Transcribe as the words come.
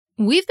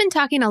We've been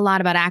talking a lot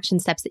about action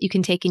steps that you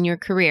can take in your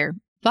career,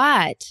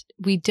 but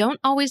we don't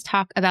always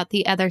talk about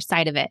the other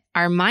side of it,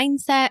 our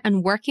mindset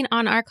and working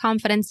on our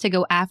confidence to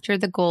go after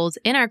the goals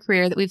in our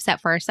career that we've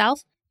set for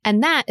ourselves.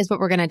 And that is what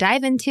we're going to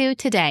dive into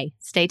today.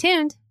 Stay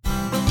tuned.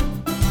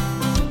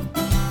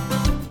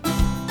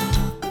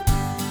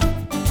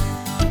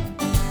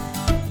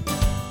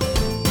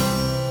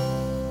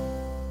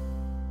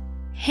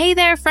 Hey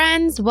there,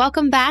 friends.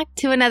 Welcome back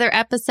to another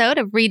episode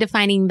of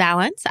Redefining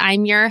Balance.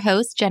 I'm your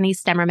host, Jenny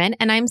Stemmerman,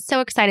 and I'm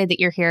so excited that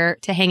you're here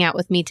to hang out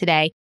with me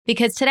today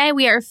because today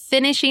we are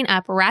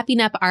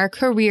wrapping up our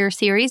career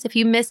series. If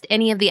you missed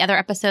any of the other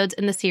episodes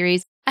in the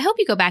series, I hope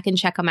you go back and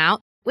check them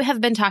out. We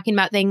have been talking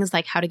about things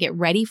like how to get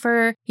ready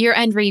for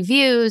year-end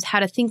reviews,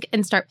 how to think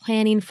and start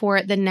planning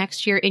for the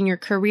next year in your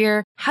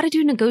career, how to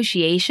do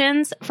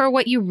negotiations for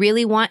what you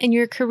really want in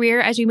your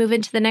career as you move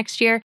into the next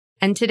year.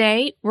 And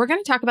today, we're going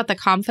to talk about the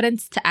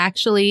confidence to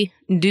actually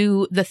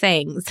do the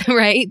things,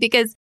 right?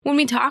 Because when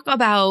we talk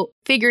about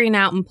figuring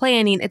out and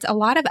planning, it's a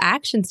lot of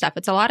action stuff.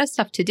 It's a lot of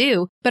stuff to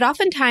do. But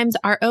oftentimes,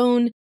 our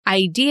own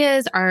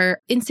ideas, our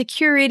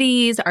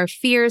insecurities, our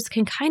fears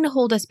can kind of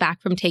hold us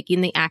back from taking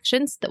the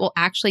actions that will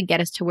actually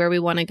get us to where we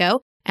want to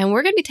go. And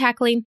we're going to be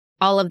tackling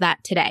all of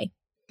that today.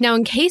 Now,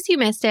 in case you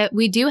missed it,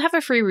 we do have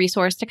a free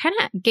resource to kind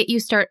of get you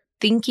start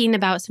thinking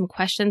about some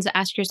questions to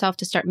ask yourself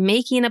to start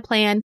making a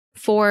plan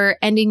for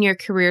ending your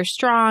career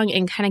strong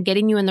and kind of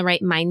getting you in the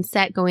right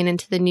mindset going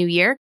into the new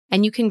year.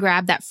 And you can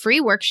grab that free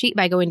worksheet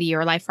by going to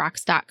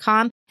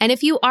yourliferocks.com. And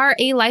if you are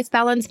a Life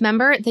Balance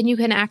member, then you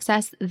can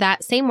access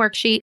that same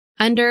worksheet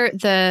under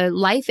the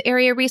life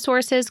area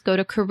resources. Go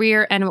to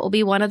career and it will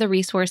be one of the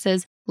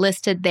resources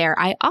listed there.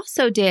 I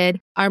also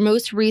did our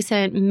most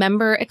recent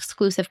member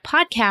exclusive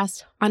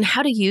podcast on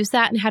how to use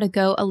that and how to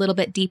go a little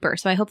bit deeper.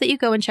 So I hope that you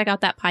go and check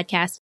out that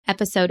podcast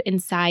episode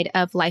inside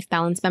of Life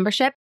Balance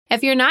membership.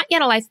 If you're not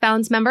yet a Life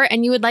Balance member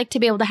and you would like to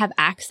be able to have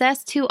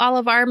access to all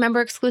of our member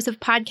exclusive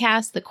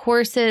podcasts, the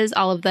courses,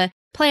 all of the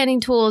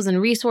planning tools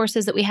and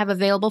resources that we have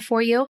available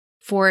for you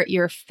for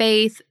your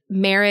faith,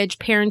 marriage,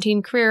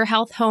 parenting, career,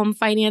 health, home,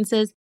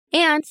 finances,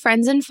 and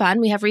friends and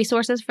fun, we have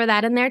resources for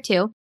that in there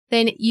too,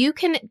 then you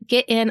can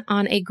get in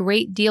on a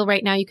great deal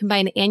right now. You can buy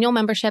an annual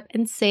membership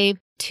and save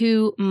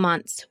 2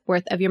 months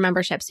worth of your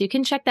membership. So you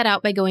can check that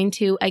out by going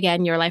to,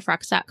 again,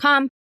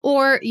 yourliferocks.com.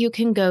 Or you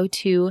can go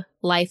to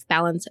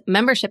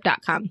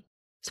lifebalancemembership.com.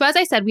 So as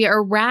I said, we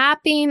are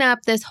wrapping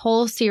up this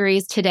whole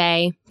series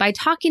today by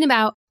talking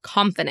about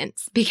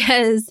confidence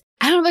because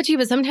I don't know about you,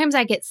 but sometimes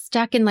I get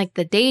stuck in like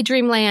the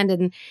daydream land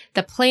and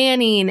the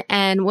planning.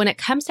 And when it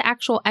comes to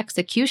actual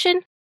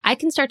execution, I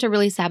can start to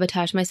really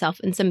sabotage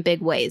myself in some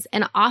big ways.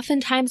 And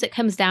oftentimes it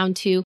comes down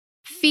to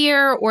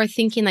fear or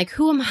thinking like,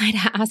 who am I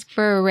to ask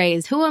for a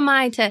raise? Who am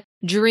I to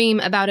dream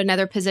about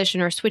another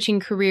position or switching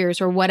careers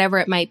or whatever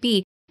it might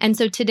be? And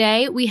so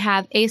today we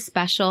have a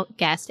special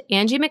guest,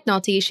 Angie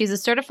McNulty. She's a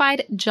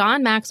certified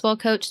John Maxwell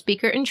coach,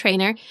 speaker, and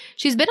trainer.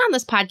 She's been on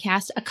this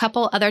podcast a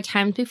couple other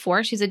times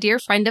before. She's a dear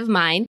friend of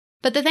mine.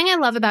 But the thing I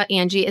love about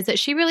Angie is that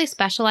she really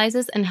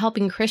specializes in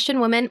helping Christian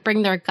women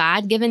bring their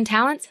God-given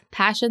talents,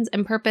 passions,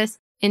 and purpose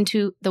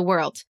into the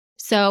world.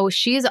 So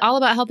she's all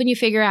about helping you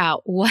figure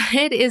out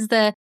what is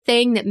the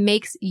thing that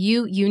makes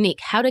you unique?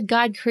 How did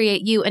God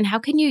create you? And how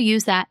can you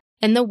use that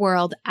in the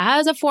world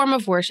as a form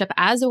of worship,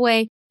 as a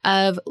way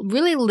of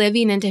really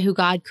living into who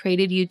God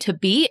created you to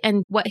be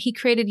and what He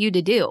created you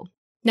to do.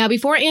 Now,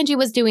 before Angie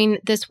was doing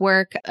this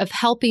work of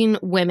helping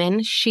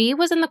women, she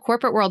was in the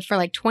corporate world for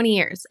like 20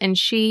 years and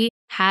she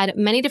had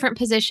many different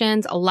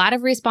positions, a lot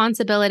of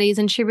responsibilities,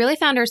 and she really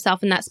found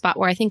herself in that spot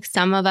where I think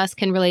some of us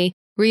can really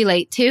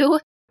relate to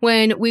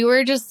when we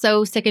were just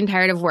so sick and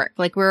tired of work.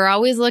 Like we were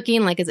always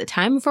looking like, is it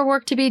time for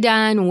work to be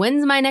done?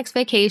 When's my next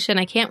vacation?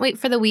 I can't wait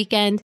for the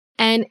weekend.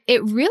 And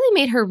it really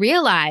made her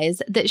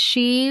realize that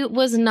she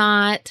was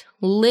not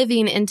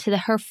living into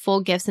her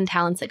full gifts and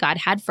talents that God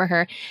had for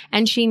her,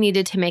 and she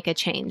needed to make a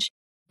change.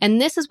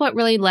 And this is what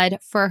really led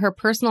for her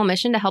personal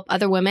mission to help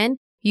other women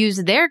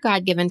use their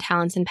God-given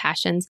talents and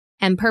passions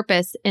and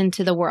purpose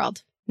into the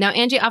world. Now,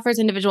 Angie offers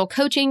individual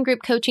coaching,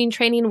 group coaching,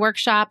 training,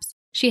 workshops.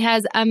 She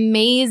has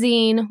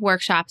amazing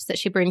workshops that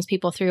she brings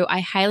people through.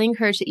 I highly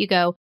encourage that you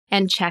go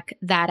and check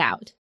that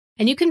out.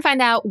 And you can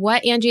find out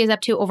what Angie is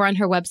up to over on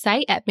her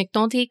website at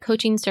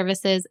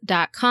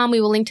mcnultycoachingservices.com. We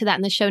will link to that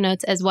in the show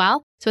notes as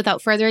well. So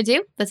without further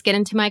ado, let's get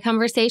into my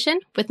conversation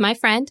with my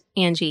friend,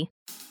 Angie.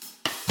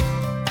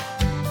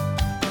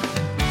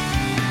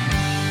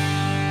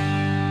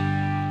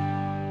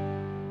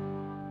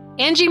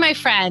 Angie, my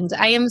friend,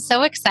 I am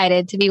so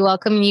excited to be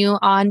welcoming you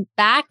on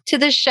back to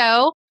the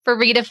show for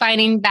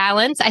Redefining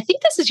Balance. I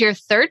think this is your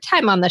third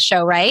time on the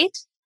show, right?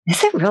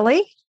 Is it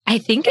really? I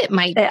think it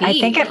might be. I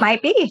think it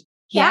might be.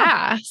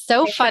 Yeah.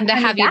 So fun to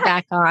have you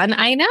back on.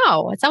 I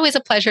know. It's always a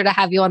pleasure to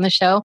have you on the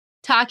show,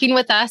 talking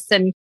with us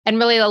and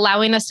really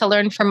allowing us to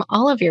learn from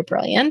all of your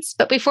brilliance.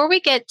 But before we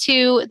get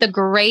to the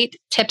great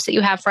tips that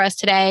you have for us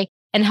today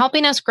and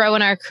helping us grow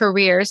in our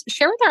careers,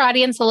 share with our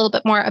audience a little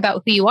bit more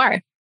about who you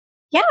are.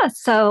 Yeah.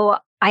 So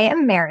I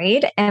am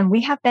married and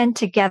we have been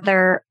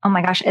together, oh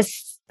my gosh,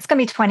 it's It's going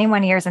to be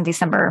 21 years in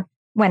December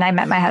when I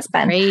met my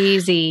husband.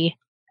 Crazy.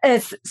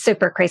 It's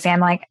super crazy. I'm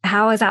like,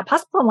 how is that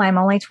possible? Well, I'm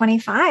only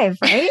 25,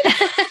 right?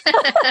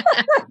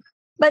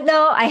 But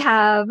no, I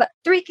have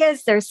 3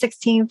 kids. They're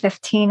 16,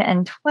 15,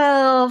 and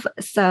 12.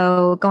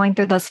 So going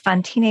through those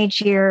fun teenage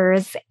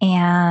years.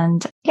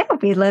 And yeah,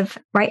 we live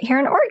right here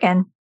in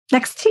Oregon,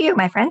 next to you,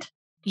 my friend.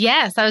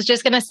 Yes, I was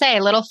just going to say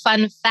a little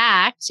fun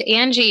fact.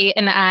 Angie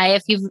and I,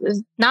 if you've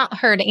not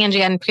heard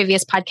Angie on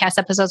previous podcast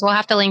episodes, we'll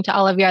have to link to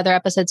all of your other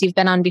episodes you've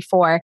been on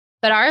before.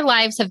 But our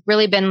lives have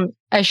really been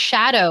a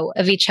shadow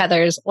of each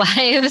other's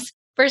lives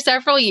for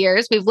several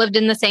years. We've lived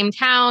in the same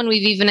town.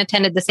 We've even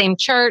attended the same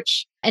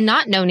church and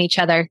not known each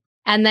other.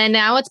 And then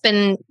now it's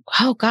been,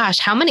 oh gosh,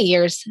 how many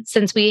years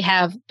since we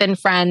have been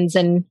friends?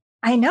 And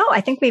I know,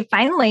 I think we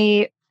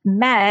finally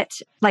met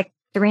like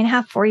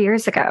 3.5, 4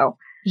 years ago.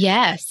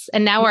 Yes.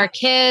 And now our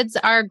kids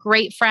are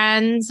great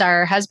friends.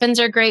 Our husbands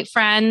are great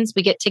friends.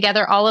 We get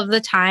together all of the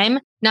time,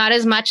 not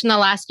as much in the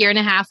last 1.5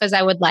 years as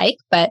I would like,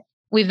 but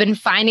we've been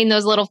finding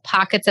those little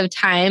pockets of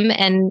time.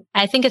 And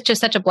I think it's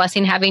just such a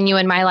blessing having you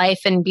in my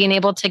life and being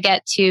able to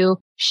get to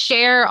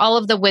share all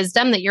of the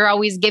wisdom that you're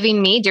always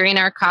giving me during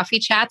our coffee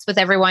chats with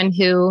everyone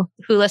who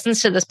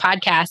listens to this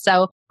podcast.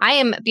 So I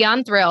am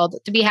beyond thrilled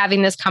to be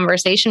having this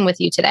conversation with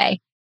you today.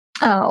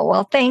 Oh,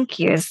 well, thank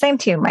you. Same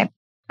to you.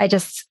 I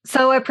just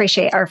so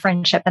appreciate our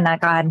friendship and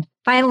that God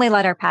finally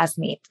let our paths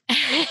meet.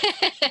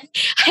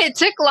 It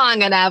took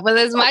long enough with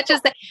as much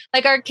as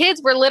like our kids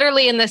were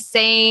literally in the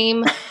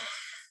same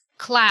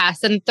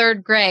class in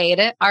 3rd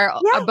grade, are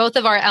both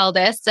of our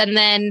eldest. And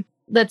then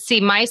let's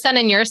see, my son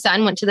and your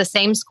son went to the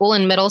same school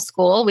in middle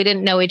school. We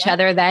didn't know each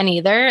other then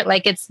either.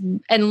 Like it's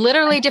in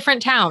literally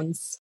different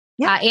towns.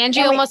 Angie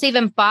almost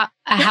even bought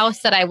a house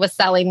that I was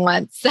selling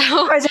once. So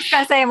I was just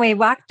going to say, we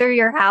walked through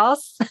your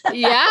house.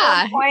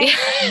 Yeah.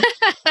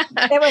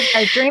 It was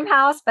our dream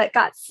house, but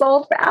got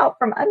sold out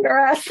from under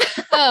us.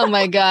 Oh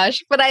my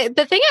gosh. But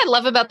the thing I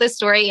love about this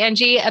story,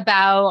 Angie,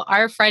 about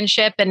our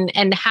friendship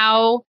and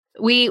how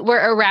we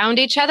were around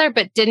each other,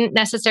 but didn't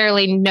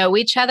necessarily know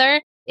each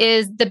other,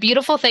 is the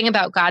beautiful thing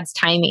about God's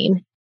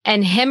timing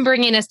and Him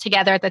bringing us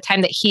together at the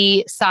time that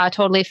He saw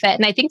totally fit.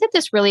 And I think that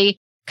this really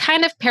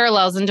kind of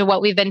parallels into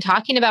what we've been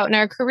talking about in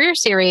our career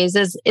series,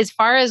 is as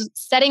far as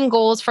setting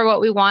goals for what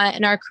we want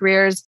in our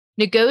careers,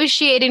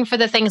 negotiating for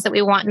the things that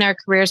we want in our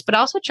careers, but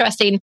also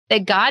trusting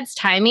that God's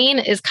timing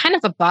is kind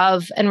of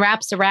above and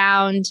wraps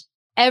around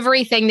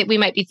everything that we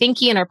might be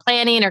thinking or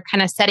planning or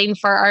kind of setting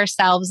for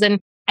ourselves. And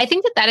I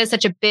think that that is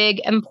such a big,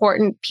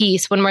 important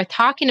piece when we're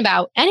talking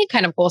about any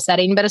kind of goal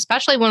setting, but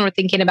especially when we're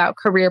thinking about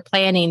career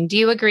planning. Do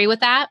you agree with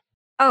that?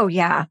 Oh,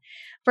 yeah,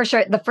 for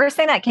sure. The first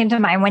thing that came to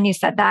mind when you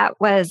said that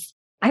was,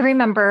 I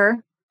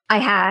remember I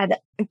had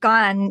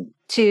gone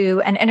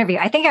to an interview.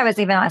 I think I was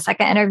even on a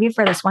second interview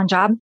for this one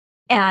job.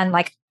 And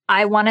like,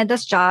 I wanted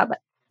this job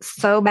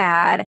so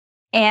bad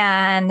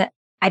and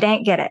I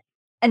didn't get it.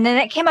 And then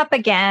it came up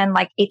again,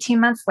 like 18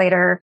 months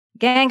later,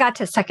 again, got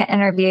to a second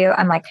interview.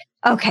 I'm like,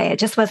 okay, it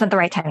just wasn't the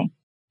right timing.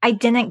 I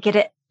didn't get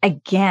it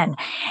again.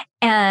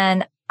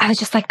 And I was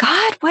just like,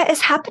 God, what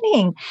is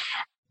happening?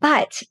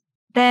 But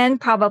then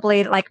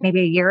probably like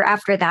maybe a year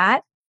after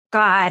that,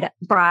 God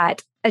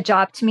brought a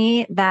job to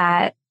me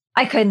that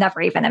I could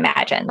never even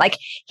imagine. Like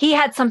He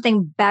had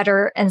something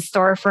better in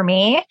store for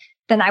me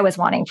than I was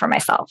wanting for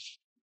myself.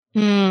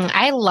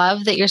 I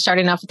love that you're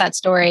starting off with that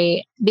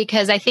story,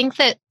 because I think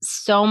that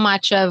so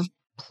much of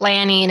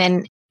planning,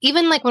 and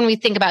even like when we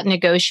think about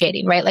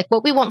negotiating, right? Like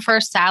what we want for our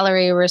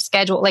salary or a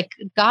schedule, like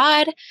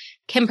God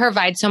can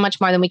provide so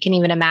much more than we can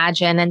even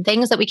imagine, and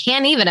things that we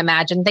can't even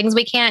imagine, things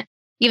we can't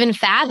even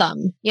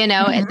fathom,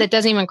 that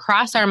doesn't even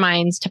cross our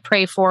minds to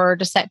pray for or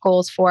to set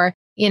goals for.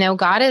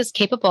 God is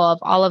capable of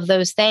all of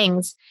those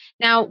things.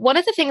 Now, one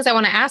of the things I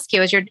want to ask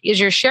you as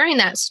you're sharing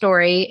that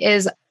story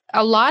is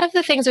a lot of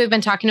the things we've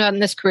been talking about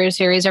in this career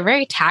series are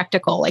very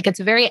tactical. Like it's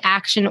very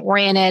action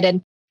oriented.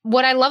 And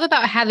what I love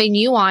about having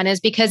you on is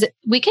because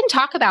we can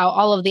talk about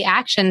all of the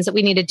actions that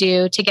we need to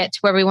do to get to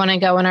where we want to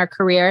go in our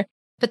career.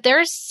 But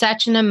there's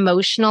such an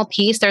emotional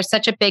piece. There's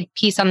such a big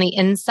piece on the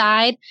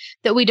inside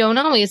that we don't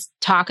always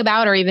talk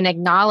about or even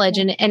acknowledge.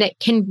 And it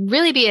can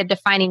really be a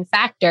defining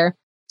factor.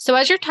 So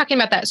as you're talking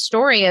about that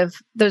story of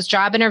those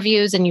job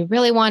interviews and you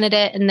really wanted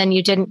it and then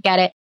you didn't get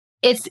it,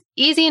 it's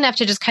easy enough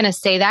to just kind of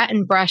say that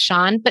and brush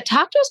on. But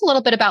talk to us a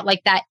little bit about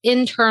like that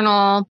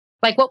internal,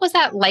 like what was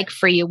that like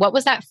for you? What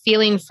was that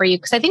feeling for you?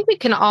 Because I think we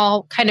can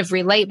all kind of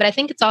relate, but I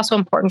think it's also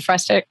important for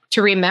us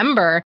to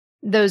remember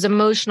those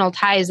emotional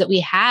ties that we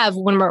have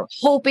when we're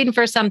hoping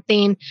for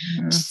something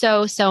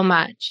so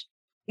much.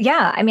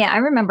 Yeah. I mean, I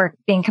remember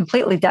being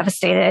completely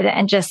devastated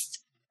and just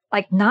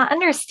like not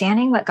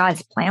understanding what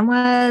God's plan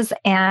was,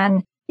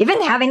 and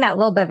even having that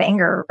little bit of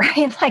anger,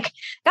 right? Like,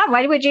 God,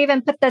 why would you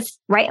even put this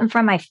right in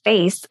front of my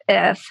face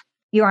if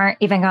you aren't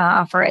even going to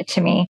offer it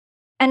to me?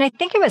 And I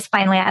think it was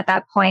finally at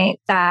that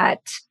point that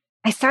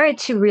I started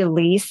to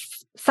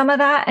release some of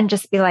that and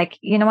just be like,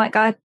 you know what,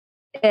 God,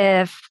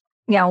 if,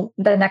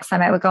 the next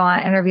time I would go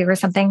on an interview or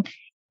something,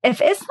 if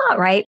it's not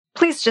right,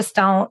 please just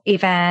don't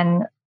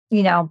even,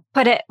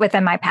 put it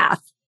within my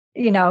path.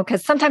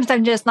 because sometimes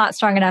I'm just not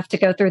strong enough to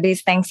go through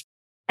these things.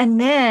 And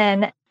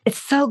then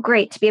it's so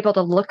great to be able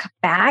to look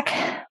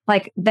back,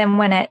 like then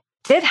when it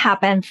did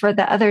happen for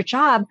the other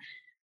job,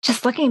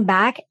 just looking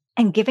back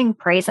and giving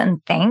praise and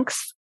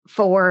thanks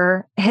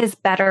for his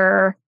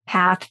better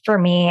path for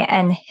me.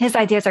 And his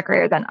ideas are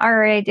greater than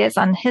our ideas,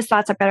 and his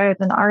thoughts are better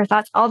than our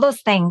thoughts. All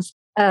those things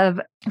of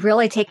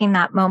really taking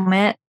that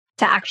moment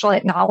to actually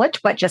acknowledge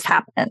what just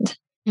happened.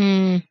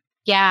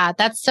 Yeah,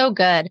 that's so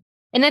good.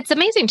 And it's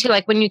amazing too,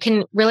 like when you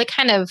can really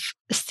kind of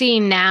see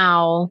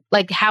now,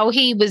 like how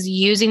he was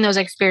using those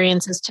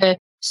experiences to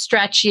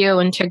stretch you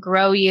and to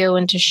grow you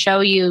and to show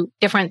you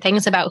different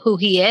things about who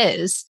he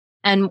is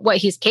and what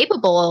he's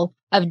capable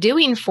of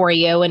doing for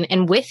you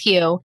and with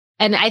you.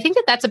 And I think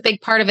that that's a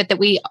big part of it that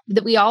we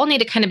all need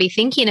to kind of be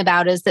thinking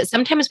about, is that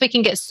sometimes we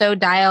can get so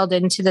dialed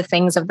into the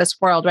things of this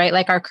world, right?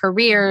 Like our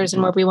careers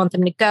and where we want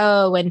them to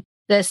go, and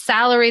the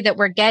salary that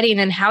we're getting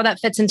and how that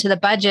fits into the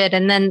budget.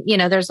 And then,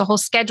 there's a whole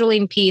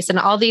scheduling piece and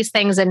all these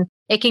things. And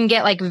it can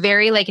get like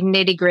very like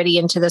nitty gritty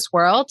into this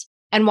world.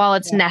 And while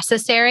it's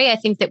necessary, I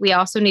think that we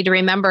also need to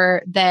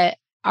remember that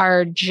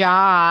our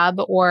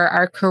job or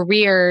our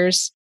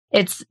careers,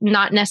 it's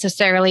not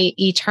necessarily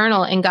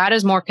eternal. And God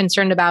is more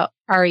concerned about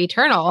our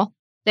eternal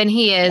than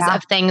he is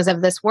of things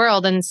of this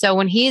world. And so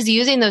when he's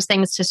using those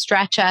things to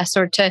stretch us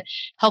or to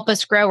help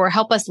us grow or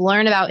help us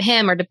learn about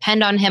him or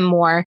depend on him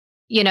more,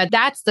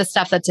 that's the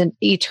stuff that's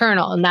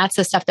eternal. And that's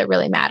the stuff that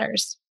really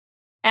matters.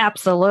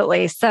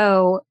 Absolutely.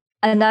 So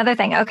another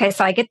thing, okay,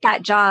 so I get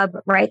that job,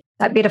 right?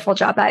 That beautiful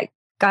job that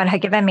God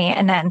had given me.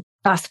 And then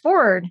fast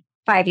forward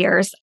 5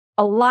 years,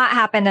 a lot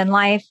happened in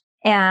life.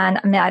 And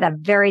I'm at a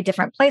very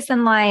different place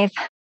in life,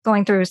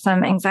 going through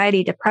some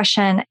anxiety,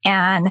 depression,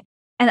 and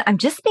I'm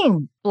just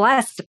being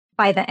blessed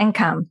by the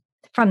income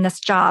from this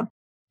job.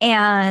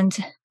 And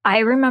I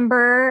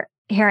remember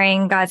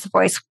hearing God's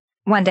voice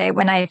one day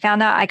when I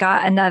found out I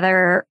got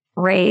another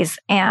raise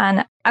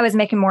and I was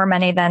making more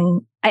money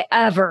than I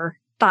ever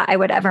thought I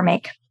would ever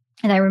make.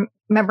 And I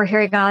remember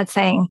hearing God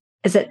saying,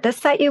 is it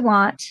this that you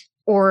want,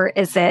 or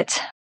is it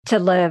to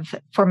live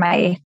for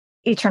my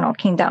eternal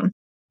kingdom?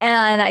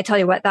 And I tell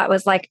you what, that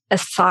was like a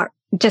sock,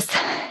 just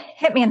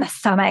hit me in the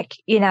stomach,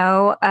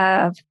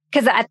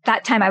 because at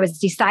that time I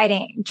was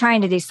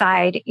trying to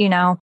decide,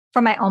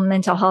 for my own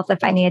mental health,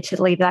 if I needed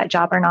to leave that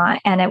job or not.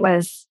 And it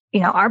was,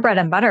 our bread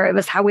and butter. It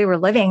was how we were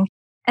living.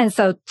 And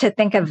so to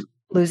think of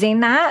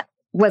losing that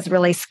was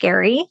really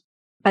scary.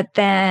 But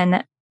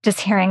then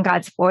just hearing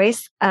God's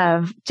voice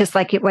of just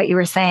like what you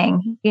were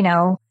saying,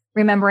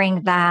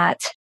 remembering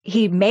that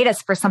he made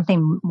us for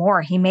something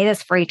more. He made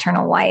us for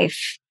eternal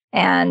life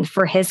and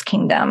for his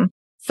kingdom.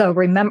 So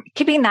remember,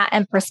 keeping that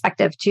in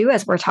perspective too,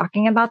 as we're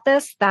talking about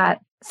this, that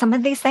some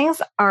of these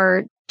things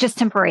are just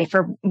temporary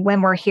for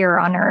when we're here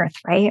on earth,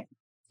 right?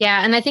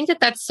 Yeah. And I think that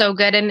that's so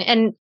good.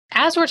 And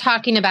as we're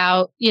talking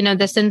about,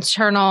 this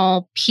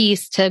internal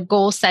piece to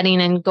goal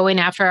setting and going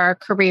after our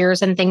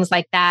careers and things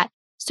like that,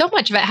 so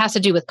much of it has to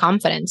do with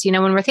confidence.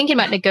 When we're thinking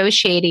about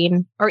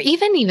negotiating or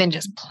even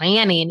just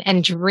planning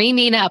and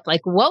dreaming up,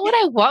 like, what would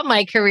I want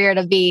my career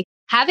to be?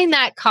 Having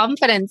that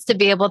confidence to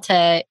be able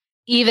to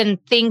even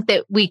think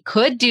that we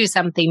could do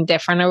something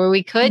different or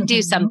we could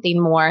do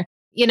something more,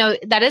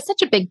 that is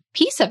such a big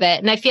piece of it.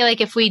 And I feel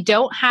like if we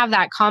don't have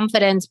that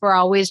confidence, we're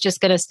always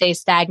just going to stay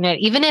stagnant,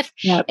 even if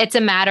it's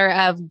a matter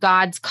of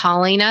God's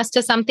calling us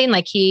to something,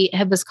 like he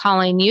was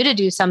calling you to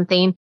do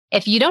something.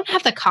 If you don't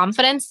have the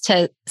confidence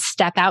to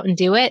step out and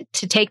do it,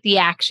 to take the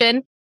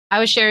action, I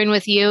was sharing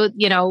with you,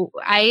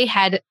 I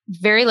had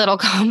very little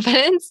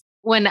confidence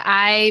when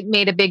I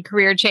made a big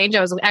career change.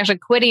 I was actually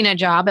quitting a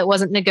job. It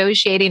wasn't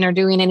negotiating or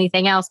doing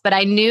anything else, but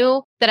I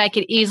knew that I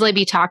could easily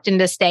be talked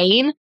into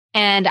staying.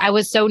 And I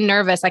was so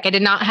nervous. Like I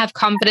did not have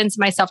confidence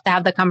in myself to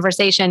have the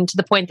conversation, to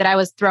the point that I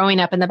was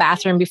throwing up in the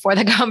bathroom before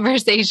the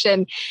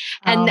conversation.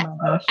 And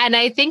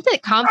I think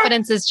that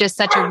confidence is just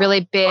such a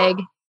really big,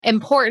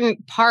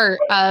 important part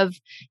of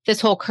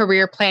this whole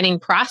career planning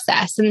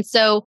process. And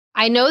so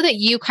I know that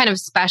you kind of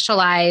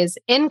specialize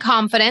in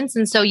confidence.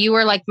 And so you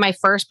were like my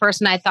first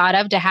person I thought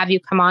of to have you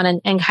come on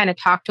and kind of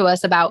talk to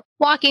us about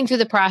walking through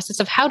the process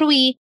of how do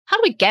we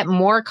get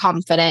more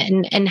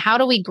confident and how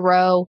do we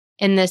grow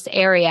in this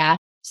area?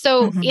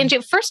 So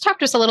Angie, first talk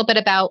to us a little bit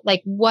about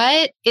like,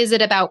 what is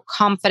it about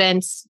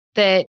confidence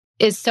that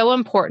is so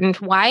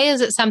important? Why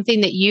is it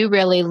something that you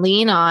really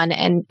lean on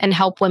and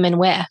help women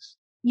with?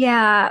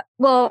 Yeah.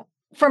 Well,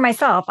 for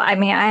myself, I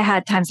mean, I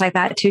had times like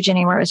that too,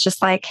 Jenny, where it was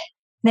just like,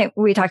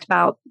 we talked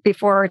about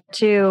before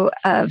too,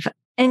 of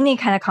any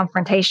kind of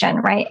confrontation,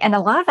 right? And a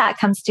lot of that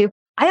comes to,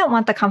 I don't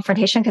want the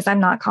confrontation because I'm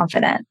not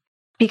confident.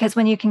 Because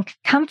when you can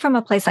come from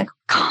a place of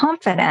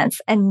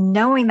confidence and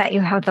knowing that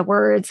you have the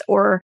words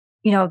or,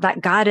 that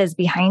God is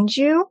behind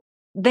you,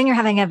 then you're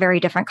having a very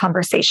different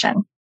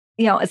conversation.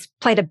 It's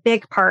played a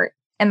big part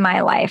in my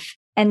life.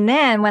 And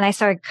then when I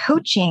started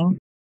coaching,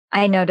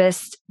 I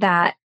noticed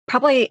that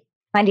probably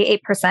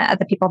 98% of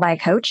the people that I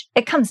coach,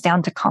 it comes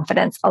down to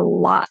confidence a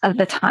lot of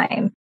the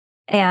time.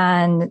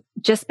 And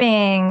just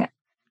being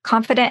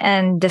confident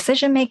in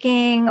decision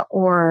making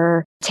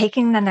or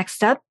taking the next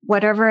step,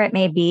 whatever it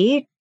may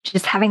be,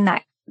 just having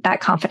that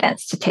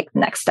confidence to take the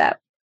next step.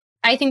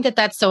 I think that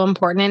that's so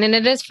important. And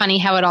it is funny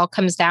how it all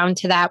comes down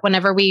to that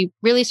whenever we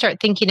really start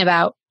thinking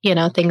about,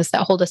 things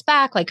that hold us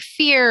back, like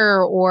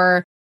fear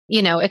or,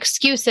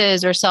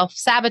 excuses or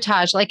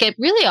self-sabotage, like it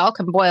really all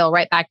can boil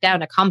right back down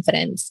to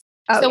confidence.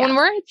 When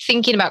we're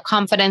thinking about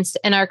confidence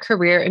in our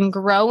career and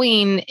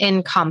growing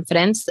in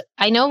confidence,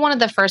 I know one of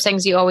the first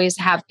things you always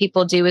have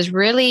people do is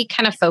really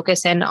kind of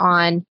focus in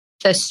on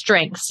the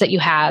strengths that you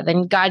have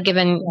and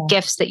God-given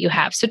gifts that you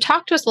have. So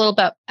talk to us a little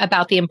bit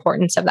about the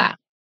importance of that.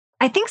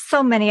 I think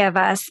so many of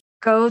us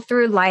go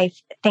through life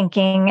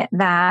thinking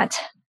that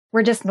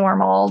we're just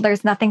normal.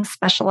 There's nothing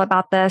special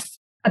about us.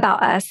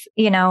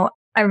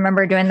 I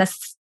remember doing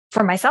this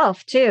for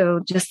myself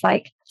too, just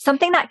like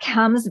something that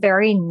comes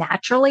very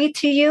naturally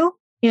to you.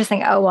 You just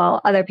think, oh,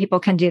 well, other people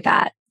can do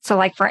that. So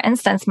like, for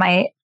instance,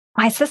 my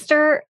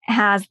sister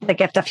has the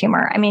gift of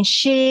humor. I mean,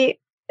 she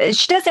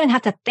doesn't even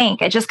have to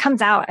think. It just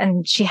comes out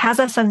and she has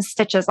us in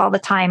stitches all the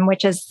time,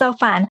 which is so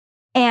fun.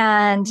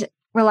 And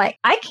we're like,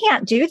 I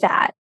can't do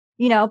that,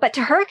 but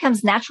to her it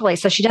comes naturally.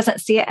 So she doesn't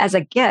see it as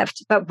a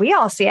gift, but we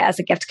all see it as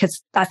a gift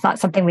because that's not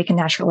something we can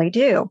naturally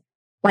do.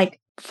 Like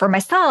for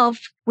myself,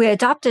 we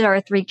adopted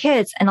our 3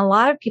 kids and a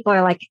lot of people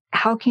are like,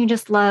 how can you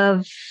just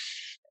love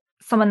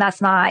someone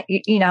that's not,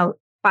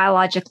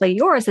 biologically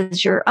yours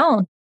as your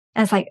own?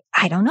 And it's like,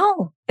 I don't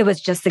know. It was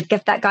just a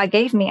gift that God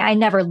gave me. I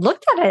never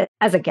looked at it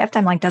as a gift.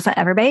 I'm like, doesn't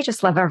everybody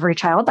just love every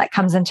child that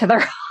comes into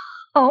their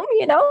home,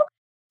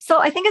 So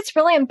I think it's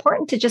really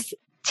important to just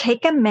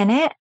take a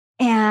minute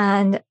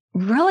and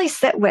really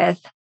sit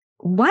with,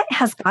 what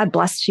has God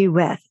blessed you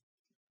with?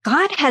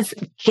 God has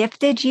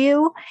gifted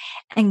you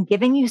and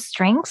given you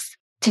strengths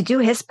to do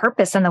his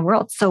purpose in the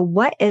world. So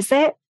what is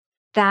it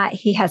that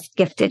he has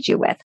gifted you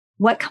with?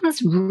 What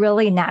comes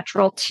really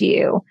natural to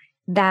you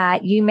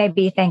that you may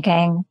be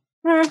thinking,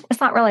 it's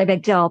not really a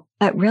big deal,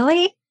 but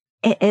really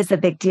it is a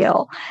big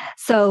deal.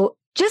 So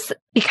just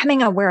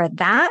becoming aware of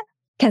that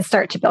can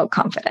start to build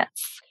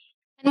confidence.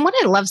 And what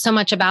I love so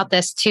much about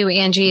this too,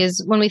 Angie,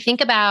 is when we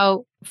think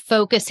about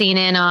focusing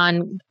in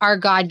on our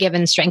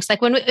God-given strengths, like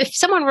if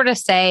someone were to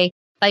say,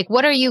 like,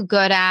 what are you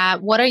good at?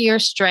 What are your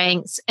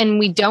strengths? And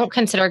we don't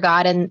consider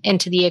God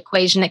into the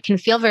equation, it can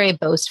feel very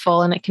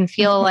boastful and it can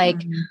feel like,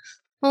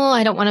 oh,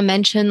 I don't want to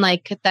mention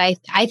like that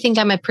I think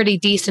I'm a pretty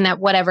decent at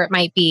whatever it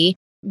might be.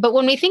 But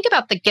when we think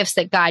about the gifts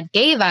that God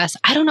gave us,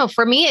 I don't know,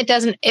 for me,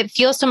 it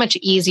feels so much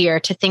easier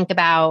to think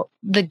about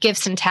the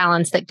gifts and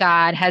talents that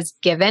God has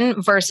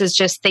given versus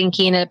just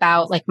thinking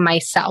about like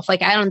myself. Like,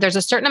 there's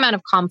a certain amount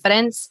of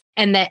confidence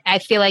and that I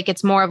feel like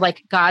it's more of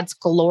like God's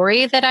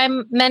glory that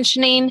I'm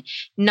mentioning,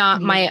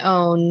 not my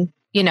own,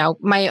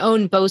 my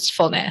own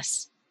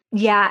boastfulness.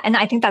 Yeah. And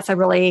I think that's a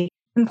really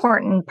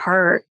important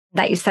part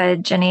that you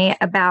said, Jenny,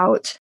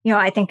 about,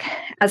 I think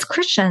as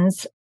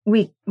Christians,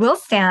 we will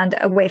stand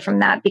away from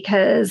that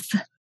because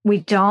we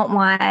don't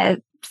want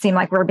to seem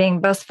like we're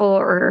being boastful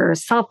or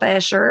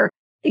selfish or,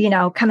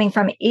 coming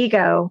from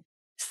ego.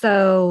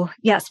 So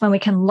yes, when we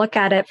can look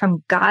at it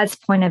from God's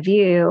point of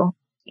view,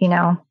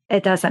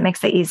 it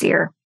makes it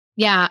easier.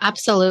 Yeah,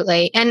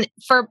 absolutely. And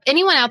for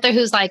anyone out there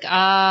who's like,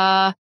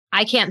 I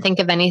can't think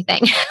of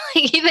anything,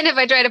 even if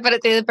I try to put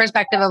it through the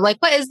perspective of like,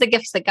 what is the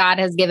gifts that God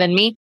has given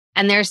me?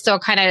 And they're still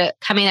kind of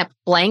coming up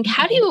blank.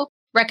 How do you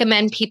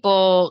recommend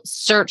people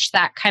search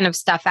that kind of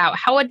stuff out?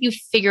 How would you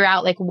figure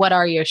out like, what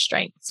are your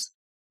strengths?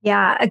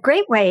 Yeah, a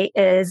great way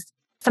is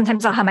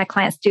sometimes I'll have my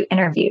clients do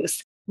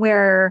interviews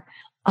where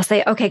I'll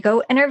say, okay,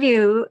 go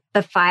interview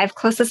the 5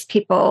 closest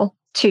people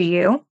to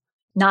you,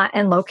 not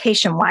in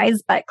location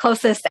wise, but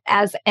closest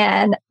as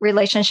in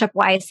relationship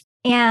wise,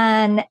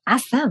 and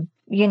ask them,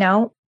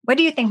 what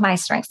do you think my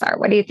strengths are?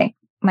 What do you think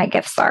my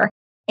gifts are?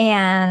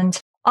 And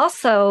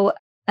also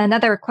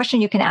another question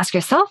you can ask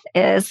yourself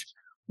is,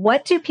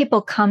 what do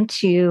people come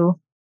to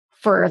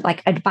for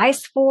like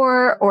advice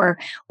for, or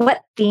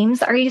what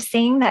themes are you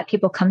seeing that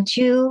people come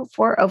to you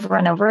for over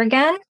and over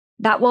again?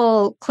 That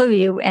will clue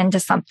you into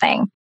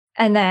something.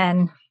 And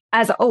then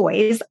as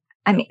always,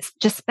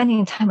 just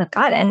spending time with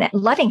God and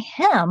letting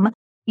him,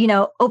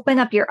 open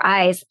up your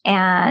eyes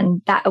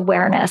and that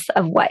awareness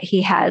of what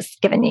he has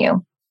given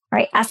you,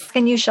 right? Ask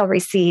and you shall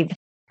receive.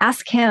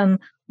 Ask him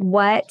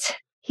what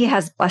he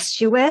has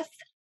blessed you with,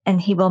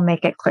 and he will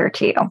make it clear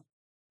to you.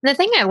 The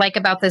thing I like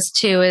about this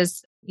too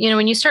is,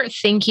 when you start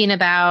thinking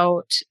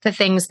about the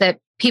things that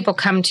people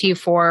come to you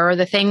for, or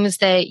the things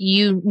that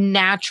you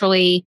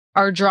naturally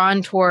are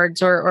drawn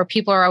towards, or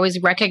people are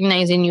always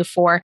recognizing you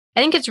for, I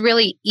think it's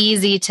really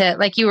easy to,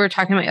 like you were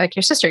talking about, like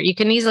your sister, you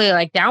can easily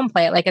like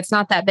downplay it. Like it's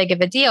not that big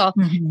of a deal.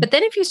 Mm-hmm. But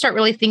then if you start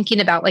really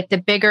thinking about like the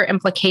bigger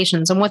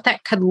implications and what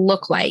that could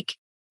look like.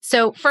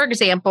 So for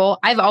example,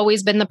 I've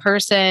always been the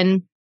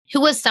person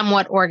who was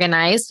somewhat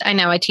organized. I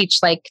know I teach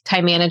like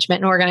time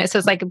management and organize. So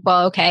it's like,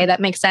 well, okay, that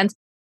makes sense.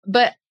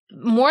 But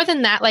more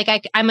than that,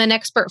 like I'm an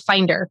expert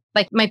finder.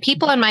 Like my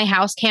people in my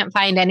house can't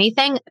find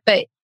anything,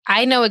 but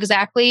I know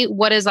exactly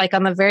what is like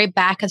on the very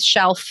back of the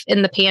shelf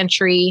in the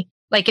pantry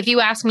Like if you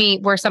ask me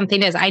where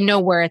something is, I know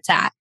where it's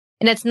at.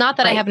 And it's not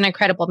that I have an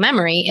incredible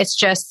memory. It's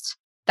just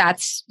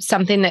that's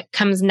something that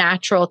comes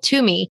natural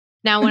to me.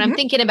 Now, when I'm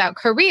thinking about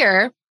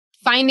career,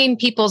 finding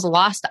people's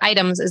lost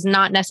items is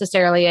not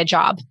necessarily a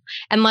job,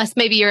 unless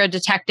maybe you're a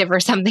detective or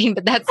something,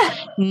 but that's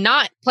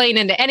not playing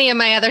into any of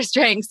my other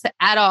strengths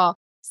at all.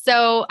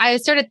 So I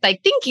started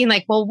thinking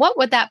well, what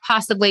would that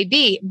possibly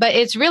be? But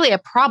it's really a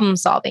problem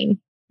solving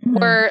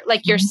where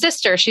like your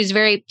sister, she's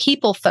very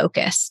people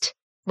focused,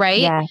 right?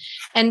 Yeah.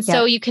 And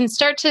so you can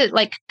start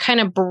to kind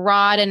of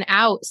broaden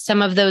out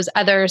some of those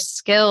other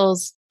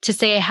skills to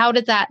say, how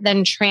did that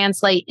then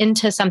translate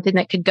into something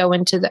that could go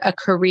into a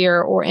career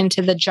or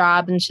into the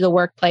job, into the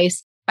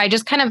workplace, by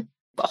just kind of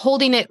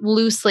holding it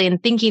loosely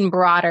and thinking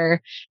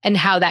broader and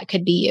how that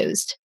could be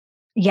used.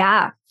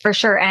 Yeah, for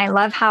sure. And I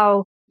love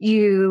how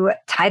you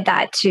tied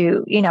that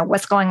to,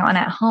 what's going on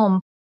at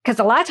home. Because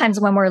a lot of times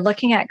when we're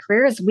looking at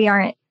careers, we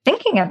aren't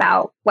thinking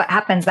about what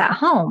happens at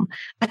home,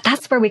 but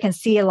that's where we can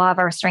see a lot of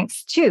our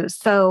strengths too.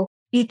 So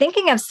be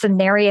thinking of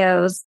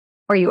scenarios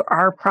where you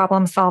are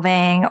problem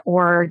solving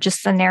or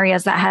just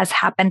scenarios that has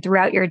happened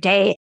throughout your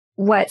day.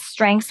 What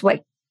strengths,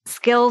 what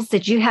skills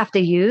did you have to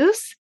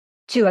use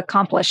to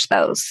accomplish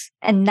those?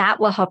 And that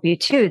will help you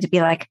too, to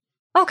be like,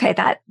 okay,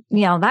 that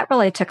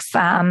really took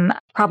some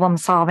problem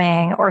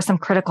solving or some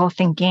critical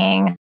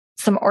thinking,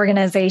 some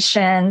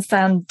organization,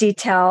 some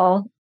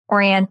detail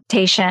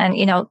orientation,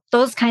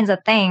 those kinds of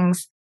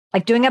things,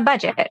 like doing a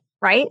budget,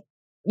 right?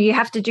 You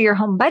have to do your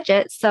home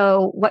budget.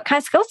 So what kind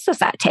of skills does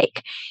that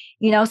take?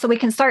 So we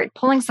can start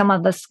pulling some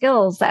of the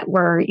skills that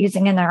we're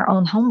using in our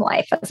own home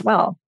life as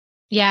well.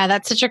 Yeah,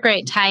 that's such a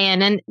great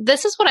tie-in. And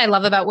this is what I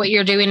love about what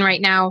you're doing right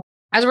now.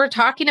 As we're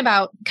talking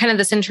about kind of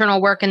this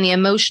internal work and the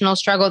emotional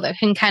struggle that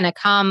can kind of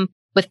come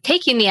with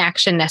taking the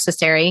action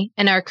necessary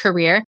in our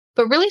career,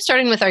 but really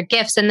starting with our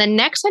gifts. And then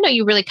next, I know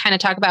you really kind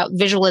of talk about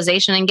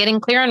visualization and getting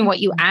clear on what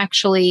you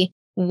actually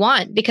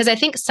want. Because I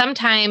think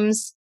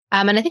sometimes,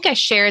 and I think I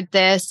shared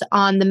this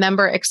on the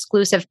member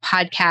exclusive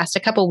podcast a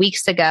couple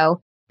weeks ago,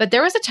 but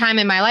there was a time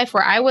in my life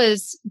where I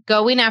was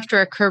going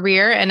after a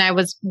career and I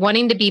was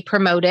wanting to be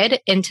promoted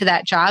into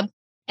that job.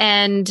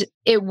 And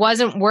it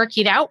wasn't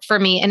working out for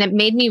me. And it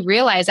made me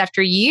realize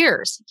after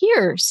years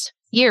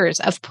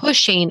of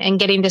pushing and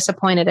getting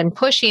disappointed and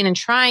pushing and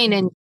trying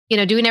and,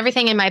 doing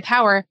everything in my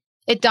power,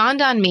 it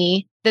dawned on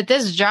me that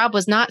this job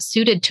was not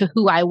suited to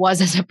who I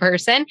was as a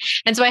person.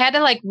 And so I had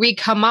to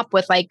come up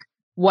with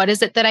what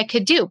is it that I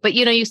could do? But,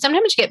 you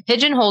sometimes get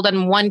pigeonholed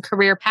on one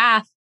career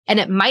path and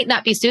it might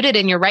not be suited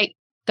in your right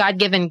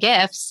God-given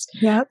gifts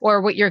or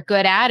what you're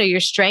good at or your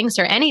strengths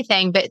or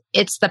anything, but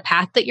it's the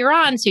path that you're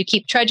on. So you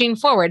keep trudging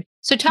forward.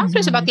 So talk to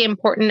us about the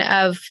importance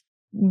of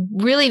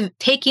really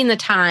taking the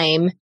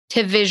time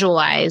to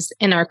visualize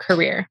in our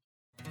career.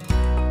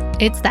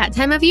 It's that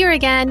time of year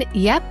again.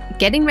 Yep,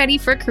 getting ready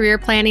for career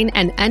planning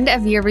and end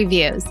of year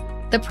reviews.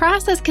 The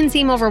process can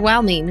seem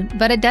overwhelming,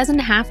 but it doesn't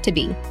have to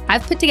be.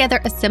 I've put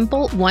together a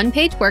simple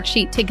one-page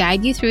worksheet to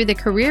guide you through the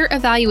career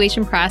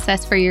evaluation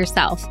process for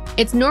yourself.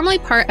 It's normally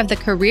part of the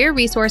Career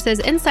Resources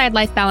Inside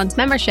Life Balance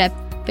membership,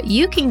 but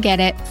you can get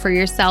it for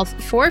yourself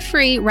for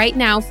free right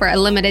now for a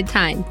limited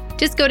time.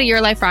 Just go to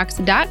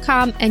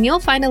yourliferocks.com and you'll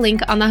find a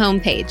link on the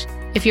homepage.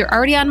 If you're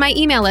already on my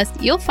email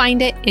list, you'll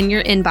find it in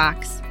your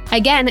inbox.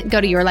 Again,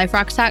 go to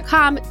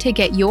yourliferocks.com to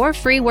get your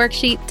free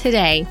worksheet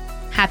today.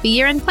 Happy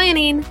year-end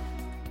planning!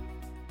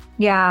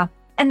 Yeah.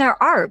 And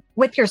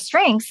with your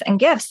strengths and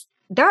gifts,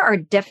 there are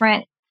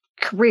different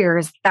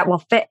careers that will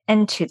fit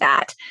into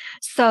that.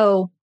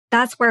 So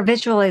that's where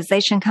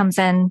visualization comes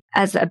in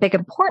as a big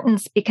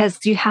importance, because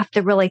you have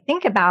to really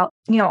think about,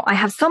 I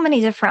have so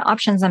many different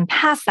options and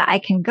paths that I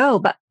can go,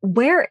 but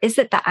where is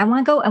it that I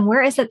want to go? And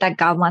where is it that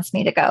God wants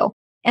me to go?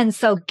 And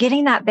so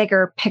getting that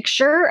bigger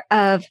picture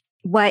of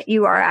what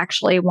you are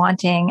actually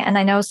wanting. And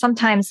I know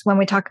sometimes when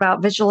we talk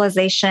about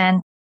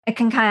visualization, it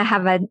can kind of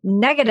have a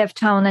negative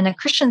tone in a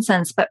Christian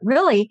sense, but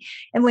really,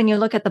 and when you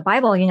look at the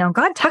Bible,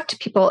 God talked to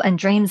people in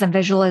dreams and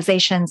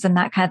visualizations and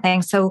that kind of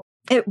thing. So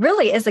it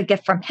really is a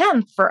gift from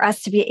Him for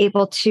us to be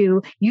able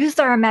to use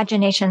our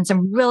imaginations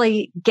and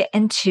really get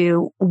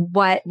into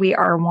what we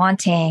are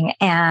wanting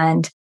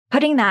and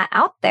putting that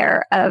out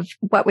there of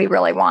what we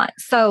really want.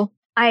 So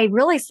I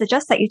really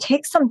suggest that you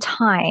take some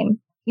time,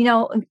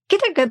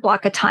 get a good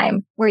block of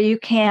time where you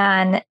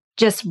can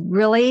just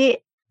really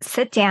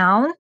sit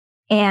down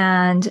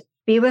and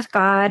be with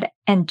God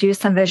and do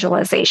some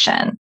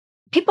visualization.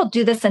 People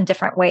do this in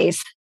different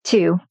ways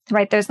too,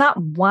 right? There's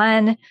not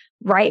one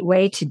right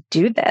way to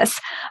do this.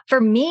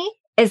 For me,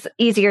 it's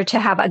easier to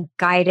have a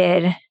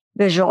guided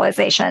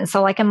visualization.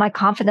 So in my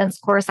confidence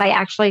course, I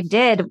actually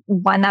did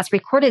one that's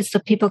recorded so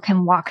people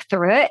can walk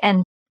through it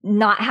and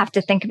not have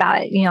to think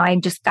about it. I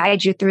just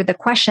guide you through the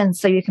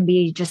questions so you can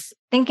be just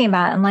thinking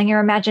about it and letting your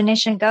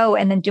imagination go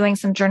and then doing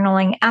some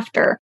journaling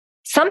after.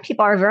 Some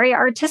people are very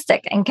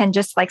artistic and can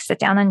just sit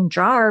down and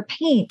draw or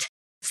paint.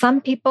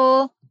 Some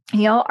people,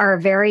 are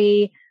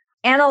very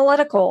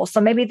analytical.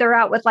 So maybe they're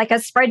out with a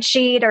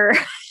spreadsheet or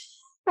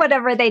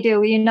whatever they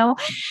do,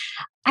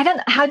 I don't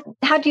know.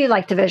 How do you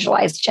like to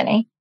visualize,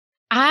 Jenny?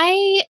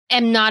 I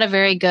am not a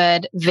very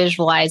good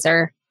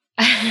visualizer.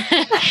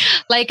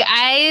 Like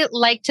I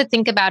like to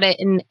think about it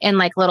in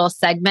like little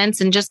segments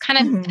and just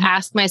kind of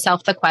ask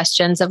myself the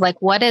questions of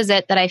like, what is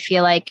it that I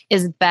feel like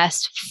is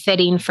best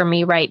fitting for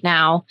me right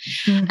now?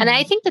 And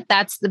I think that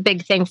that's the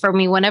big thing for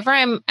me whenever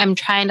I'm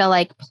trying to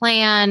like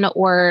plan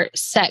or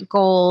set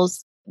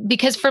goals,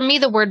 because for me,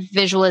 the word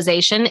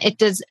visualization,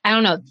 I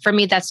don't know, for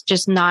me, that's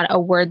just not a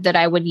word that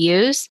I would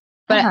use,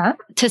 but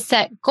to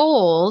set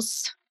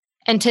goals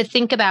and to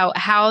think about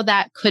how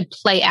that could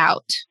play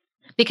out.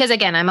 Because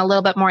again, I'm a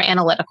little bit more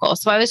analytical.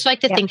 So I always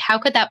like to think, how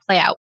could that play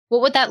out?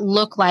 What would that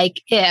look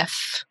like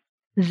if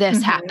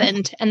this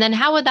happened? And then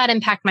how would that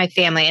impact my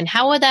family? And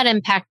how would that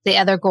impact the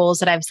other goals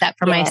that I've set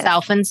for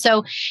myself? And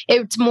so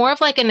it's more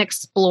of like an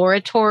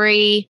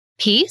exploratory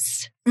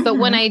piece. But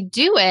when I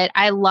do it,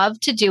 I love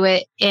to do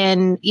it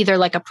in either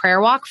like a prayer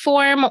walk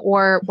form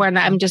or when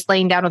I'm just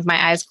laying down with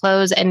my eyes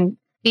closed and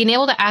being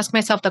able to ask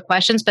myself the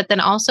questions, but then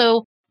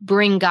also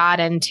bring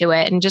God into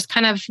it and just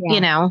kind of,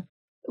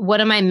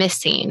 what am I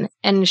missing?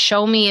 And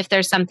show me if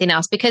there's something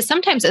else. Because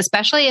sometimes,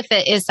 especially if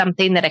it is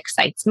something that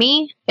excites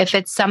me, if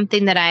it's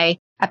something that a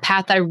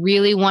path I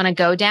really want to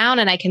go down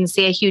and I can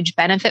see a huge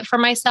benefit for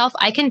myself,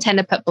 I can tend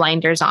to put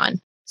blinders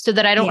on so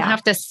that I don't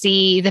have to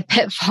see the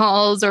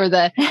pitfalls or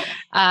the,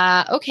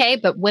 okay,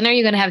 but when are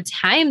you going to have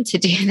time to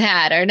do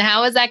that? Or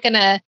how is that going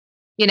to,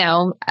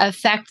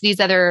 affect these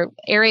other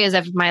areas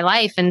of my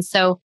life? And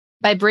so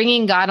by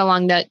bringing God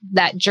along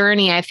that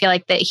journey, I feel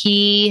like that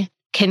he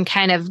can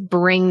kind of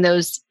bring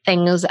those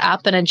things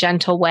up in a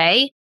gentle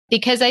way.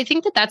 Because I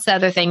think that that's the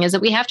other thing is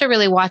that we have to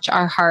really watch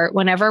our heart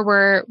whenever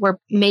we're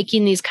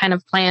making these kind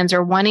of plans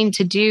or wanting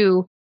to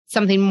do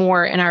something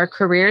more in our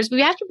careers.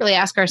 We have to really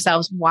ask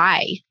ourselves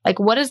why. Like,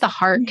 what is the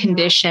heart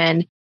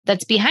condition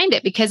that's behind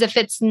it? Because if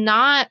it's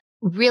not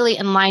really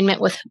in alignment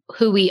with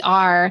who we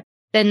are,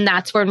 then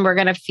that's when we're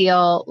going to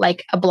feel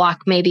like a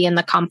block maybe in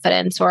the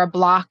confidence or a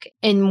block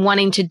in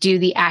wanting to do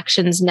the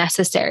actions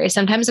necessary.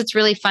 Sometimes it's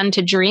really fun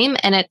to dream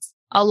and it's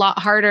a lot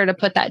harder to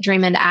put that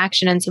dream into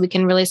action. And so we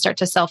can really start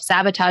to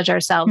self-sabotage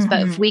ourselves.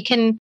 But if we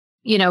can,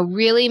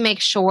 really make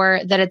sure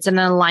that it's in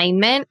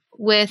alignment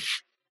with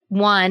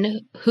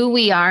one, who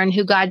we are and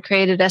who God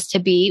created us to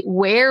be,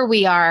 where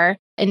we are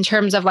in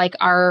terms of like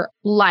our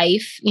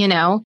life,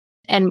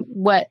 and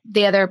what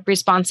the other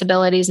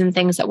responsibilities and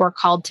things that we're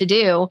called to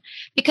do.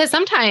 Because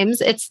sometimes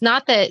it's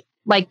not that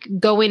like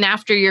going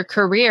after your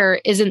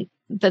career isn't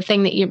the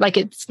thing that you like,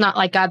 it's not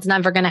like God's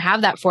never going to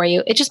have that for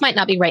you. It just might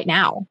not be right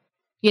now.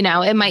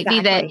 It might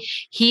be that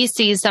he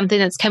sees something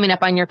that's coming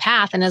up on your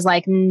path and is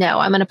like, no,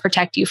 I'm going to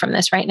protect you from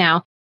this right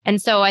now. And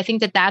so I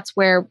think that that's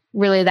where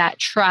really that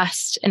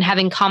trust and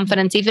having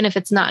confidence, even if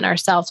it's not in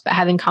ourselves, but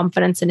having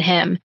confidence in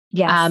him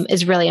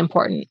is really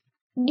important.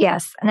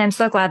 Yes. And I'm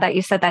so glad that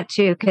you said that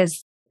too,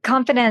 because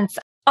confidence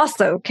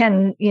also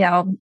can,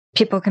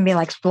 people can be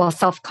like a little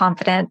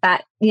self-confident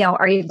that,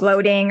 are you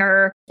gloating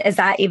or is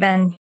that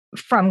even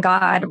from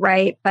God?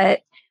 Right.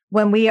 But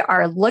when we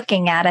are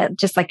looking at it,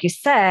 just like you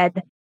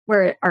said,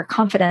 where our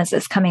confidence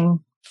is coming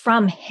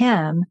from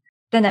him,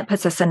 then it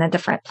puts us in a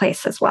different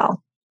place as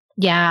well.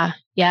 Yeah.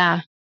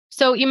 Yeah.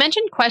 So you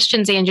mentioned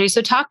questions, Angie.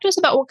 So talk to us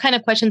about what kind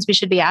of questions we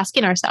should be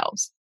asking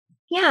ourselves.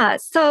 Yeah.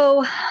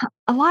 So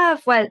a lot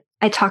of what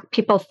I talk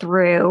people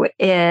through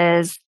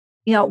is,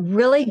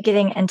 really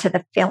getting into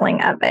the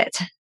feeling of it.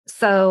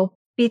 So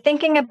be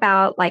thinking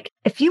about like,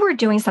 if you were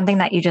doing something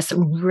that you just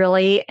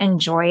really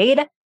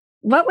enjoyed,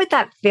 what would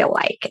that feel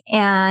like?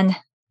 And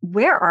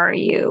where are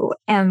you?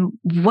 And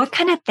what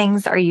kind of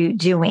things are you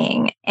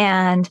doing?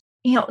 And,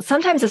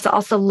 sometimes it's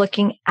also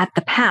looking at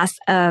the past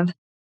of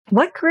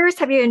what careers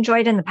have you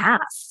enjoyed in the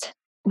past?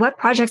 What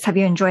projects have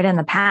you enjoyed in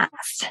the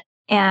past?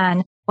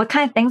 And what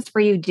kind of things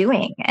were you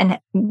doing? And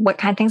what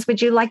kind of things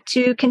would you like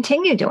to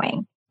continue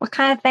doing? What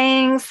kind of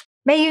things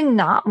may you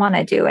not want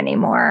to do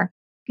anymore?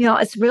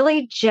 It's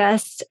really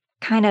just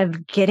kind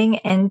of getting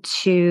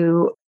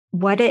into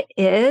what it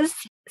is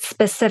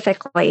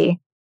specifically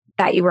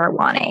that you are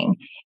wanting.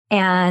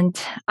 And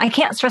I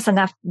can't stress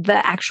enough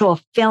the actual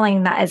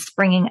feeling that is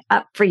springing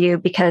up for you,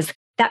 because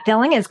that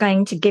feeling is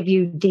going to give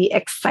you the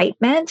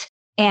excitement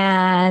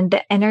and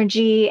the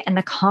energy and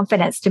the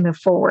confidence to move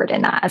forward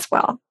in that as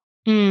well.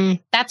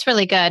 That's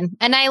really good.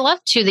 And I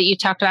love too that you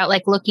talked about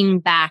like looking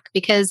back,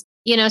 because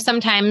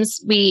sometimes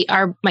we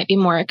might be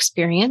more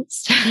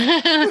experienced.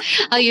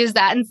 I'll use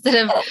that instead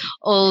of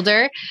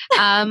older.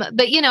 But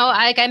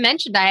like I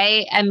mentioned,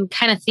 I am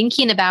kind of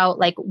thinking about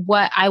like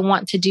what I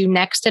want to do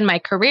next in my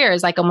career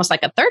is like almost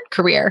like a third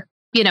career,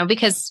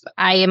 because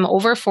I am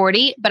over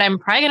 40, but I'm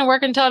probably going to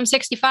work until I'm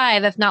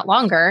 65, if not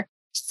longer.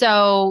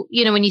 So,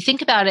 when you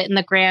think about it in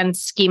the grand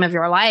scheme of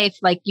your life,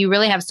 like you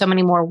really have so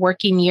many more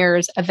working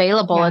years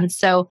available. Yeah. And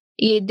so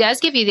it does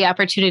give you the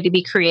opportunity to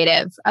be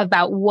creative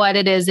about what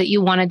it is that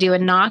you want to do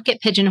and not get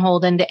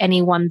pigeonholed into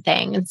any one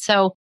thing. And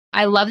so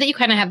I love that you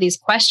kind of have these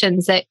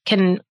questions that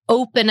can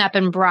open up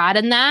and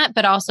broaden that,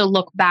 but also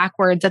look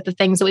backwards at the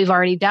things that we've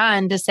already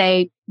done to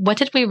say, what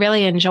did we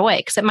really enjoy?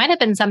 Because it might have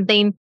been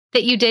something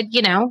that you did,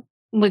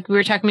 like we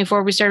were talking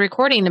before we started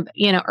recording,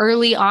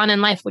 early on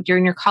in life,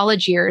 during your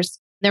college years,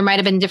 there might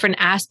have been different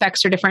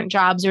aspects or different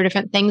jobs or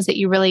different things that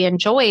you really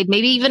enjoyed.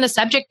 Maybe even a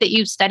subject that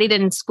you studied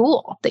in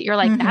school that you're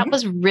like, that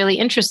was really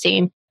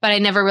interesting, but I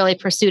never really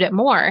pursued it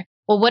more.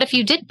 Well, what if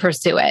you did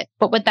pursue it?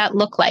 What would that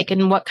look like?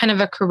 And what kind of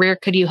a career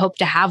could you hope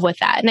to have with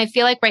that? And I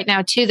feel like right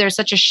now too, there's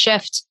such a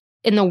shift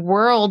in the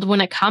world when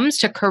it comes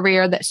to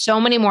career that so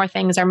many more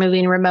things are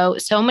moving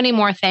remote. So many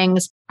more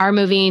things are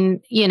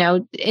moving,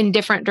 in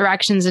different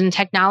directions, and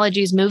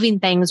technology is moving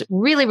things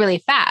really, really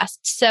fast.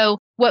 So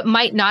what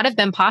might not have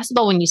been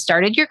possible when you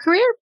started your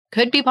career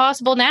could be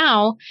possible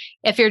now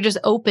if you're just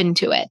open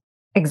to it.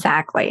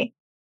 Exactly.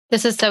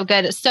 This is so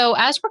good. So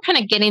as we're kind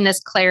of getting this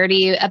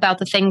clarity about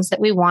the things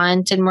that we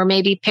want, and we're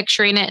maybe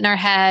picturing it in our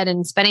head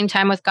and spending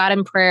time with God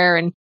in prayer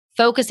and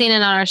focusing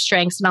in on our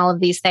strengths and all of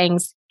these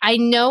things, I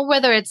know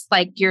whether it's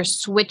like you're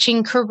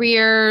switching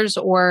careers,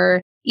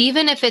 or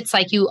even if it's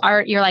like you're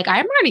like,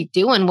 I'm already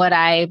doing what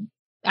I'm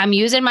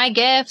using my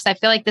gifts. I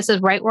feel like this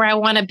is right where I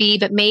want to be.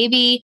 But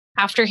maybe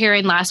after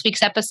hearing last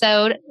week's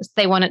episode,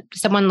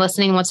 someone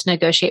listening wants to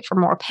negotiate for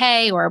more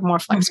pay or a more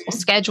flexible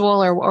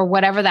schedule or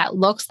whatever that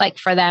looks like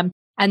for them.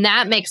 And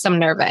that makes them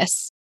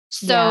nervous.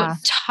 So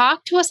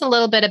talk to us a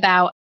little bit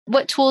about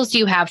what tools do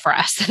you have for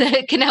us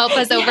that can help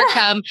us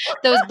overcome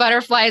those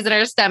butterflies in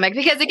our stomach?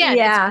 Because again,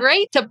 it's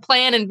great to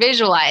plan and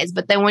visualize,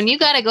 but then when you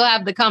got to go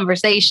have the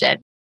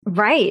conversation.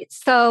 Right.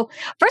 So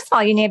first of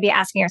all, you need to be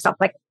asking yourself,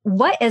 like,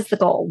 what is the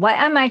goal? What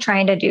am I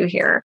trying to do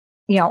here?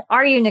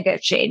 Are you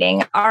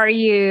negotiating? Are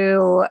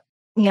you,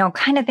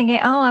 kind of thinking,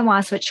 oh, I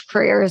want to switch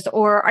careers?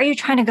 Or are you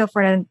trying to go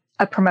for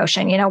a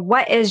promotion?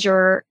 What is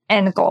your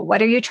end goal?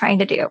 What are you trying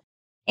to do?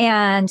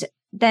 And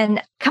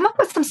then come up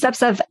with some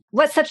steps of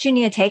what steps you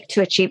need to take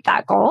to achieve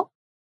that goal.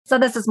 So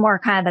this is more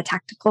kind of the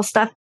tactical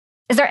stuff.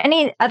 Is there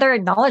any other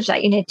knowledge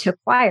that you need to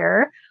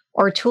acquire,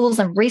 or tools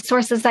and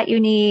resources that you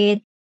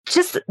need?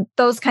 Just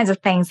those kinds of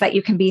things that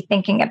you can be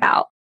thinking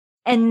about.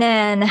 And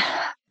then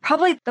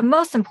probably the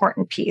most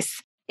important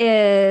piece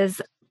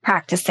is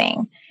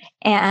practicing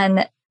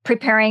and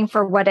preparing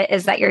for what it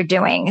is that you're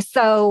doing.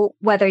 So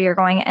whether you're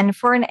going in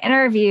for an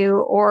interview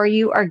or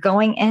you are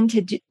going in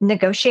to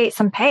negotiate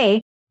some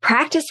pay,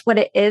 practice what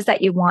it is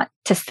that you want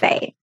to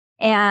say.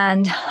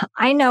 And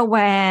I know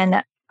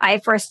when I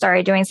first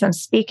started doing some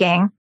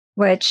speaking,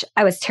 which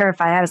I was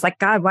terrified. I was like,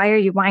 God, why are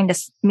you wanting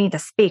me to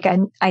speak?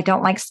 I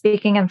don't like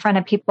speaking in front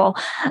of people,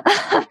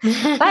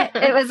 but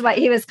it was what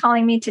he was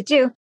calling me to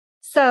do.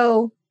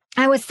 So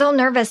I was so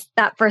nervous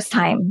that first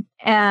time.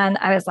 And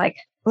I was like,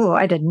 oh,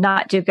 I did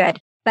not do good.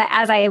 But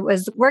as I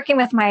was working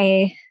with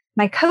my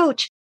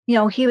coach,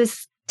 he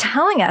was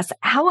telling us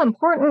how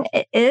important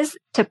it is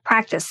to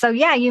practice. So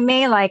yeah, you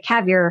may like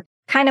have your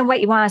kind of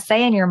what you want to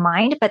say in your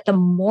mind, but the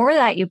more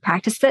that you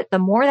practice it, the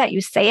more that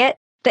you say it,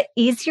 the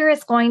easier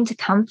it's going to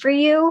come for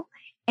you.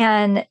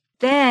 And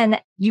then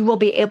you will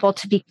be able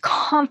to be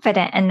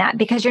confident in that,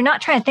 because you're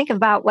not trying to think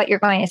about what you're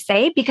going to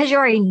say, because you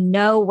already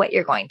know what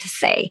you're going to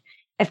say,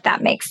 if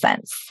that makes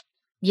sense.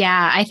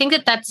 Yeah, I think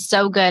that's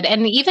so good.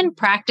 And even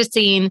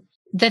practicing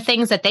the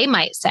things that they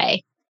might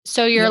say.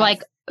 So you're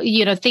like,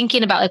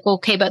 thinking about like, well,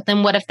 okay, but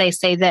then what if they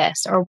say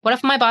this? Or what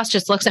if my boss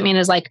just looks at me and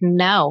is like,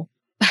 no?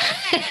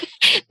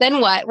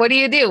 Then what? What do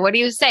you do? What do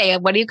you say?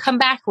 What do you come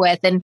back with?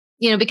 And,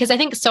 because I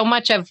think so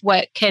much of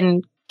what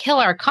can kill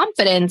our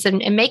confidence and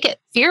make it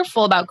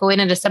fearful about going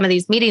into some of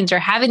these meetings or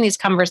having these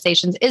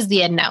conversations is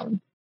the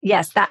unknown.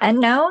 Yes, that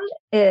unknown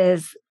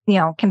is,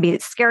 can be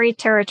scary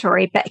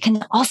territory, but it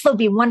can also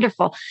be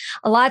wonderful.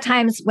 A lot of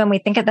times when we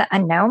think of the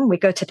unknown, we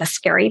go to the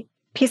scary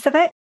piece of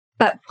it.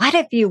 But what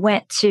if you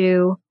went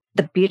to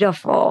the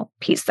beautiful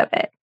piece of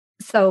it?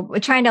 So we're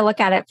trying to look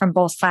at it from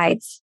both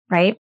sides,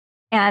 right?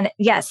 And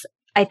yes,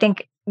 I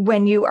think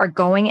when you are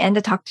going in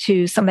to talk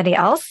to somebody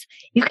else,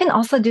 you can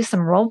also do some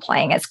role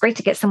playing. It's great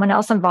to get someone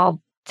else involved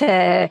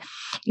to,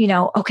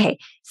 okay,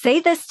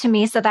 say this to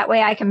me so that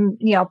way I can,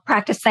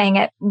 practice saying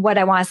it, what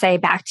I want to say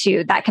back to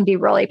you. That can be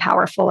really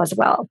powerful as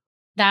well.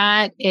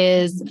 That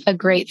is a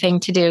great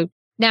thing to do.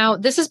 Now,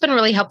 this has been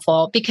really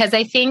helpful because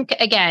I think,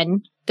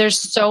 again, there's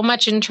so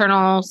much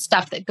internal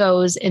stuff that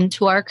goes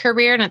into our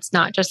career, and it's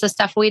not just the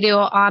stuff we do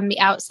on the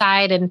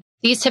outside. And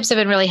these tips have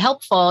been really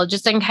helpful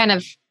just in kind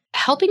of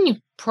helping you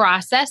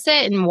process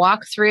it and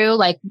walk through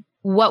like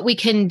what we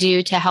can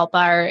do to help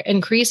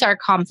increase our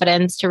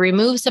confidence, to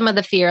remove some of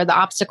the fear, the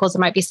obstacles that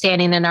might be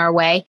standing in our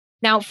way.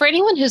 Now, for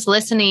anyone who's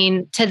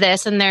listening to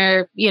this and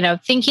they're,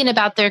 thinking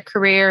about their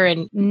career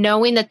and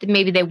knowing that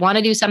maybe they want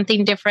to do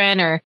something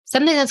different or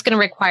something that's going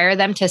to require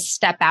them to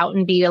step out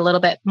and be a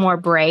little bit more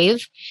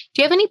brave,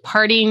 do you have any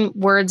parting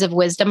words of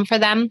wisdom for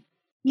them?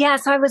 Yeah.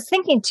 So I was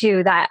thinking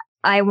too that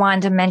I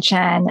wanted to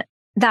mention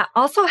that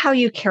also how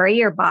you carry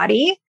your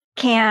body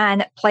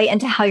can play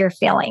into how you're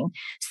feeling.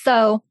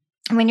 So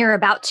when you're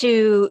about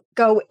to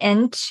go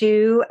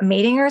into a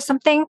meeting or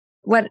something,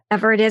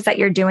 whatever it is that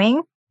you're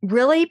doing,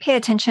 really pay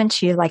attention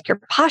to like your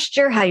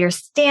posture, how you're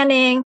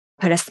standing,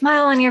 put a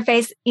smile on your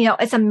face.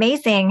 It's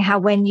amazing how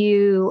when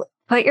you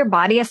put your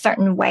body a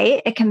certain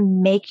way, it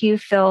can make you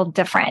feel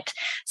different.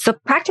 So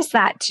practice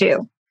that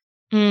too.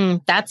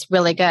 That's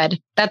really good.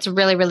 That's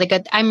really, really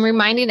good. I'm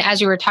reminded as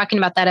you were talking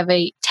about that of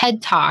a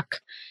TED Talk.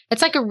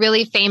 It's like a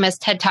really famous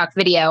TED Talk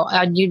video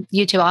on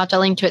YouTube. I'll have to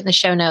link to it in the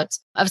show notes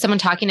of someone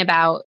talking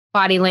about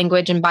body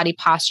language and body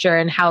posture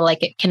and how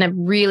like it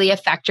can really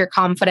affect your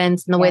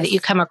confidence and the way that you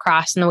come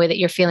across and the way that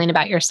you're feeling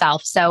about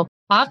yourself. So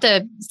I'll have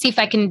to see if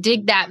I can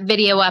dig that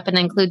video up and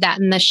include that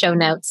in the show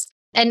notes.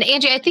 And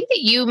Angie, I think that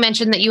you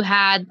mentioned that you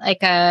had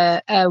like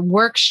a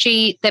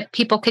worksheet that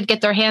people could get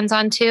their hands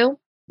on too.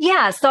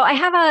 Yeah. So I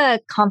have a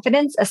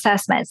confidence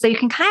assessment. So you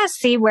can kind of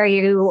see where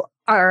you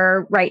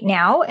are right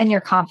now in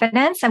your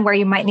confidence and where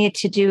you might need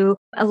to do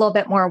a little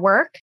bit more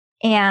work.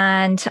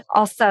 And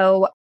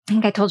also, I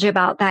think I told you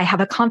about that. I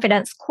have a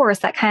confidence course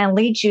that kind of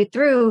leads you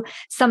through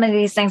some of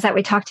these things that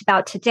we talked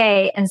about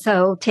today. And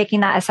so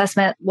taking that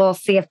assessment, we'll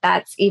see if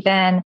that's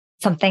even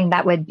something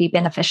that would be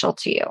beneficial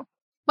to you.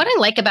 What I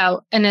like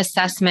about an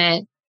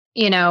assessment,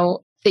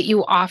 that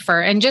you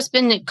offer, and just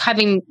been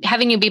having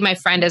you be my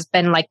friend has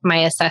been like my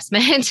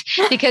assessment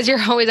because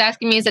you're always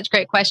asking me such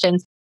great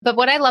questions. But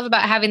what I love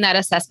about having that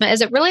assessment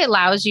is it really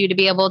allows you to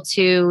be able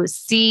to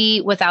see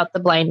without the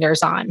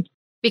blinders on,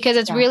 because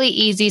it's really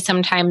easy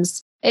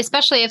sometimes,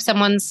 especially if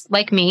someone's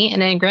like me, an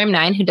Enneagram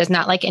 9 who does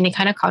not like any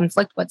kind of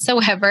conflict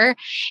whatsoever.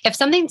 If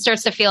something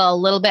starts to feel a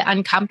little bit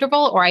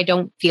uncomfortable or I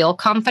don't feel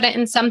confident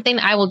in something,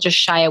 I will just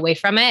shy away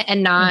from it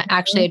and not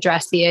actually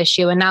address the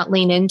issue and not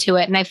lean into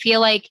it. And I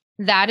feel like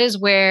that is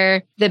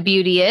where the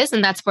beauty is.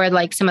 And that's where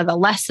like some of the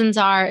lessons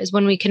are, is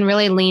when we can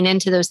really lean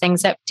into those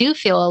things that do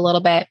feel a little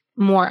bit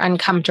more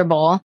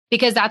uncomfortable,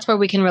 because that's where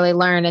we can really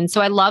learn. And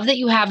so I love that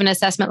you have an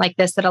assessment like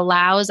this that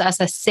allows us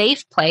a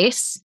safe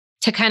place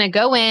to kind of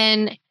go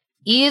in,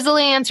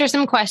 easily answer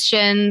some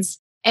questions,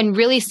 and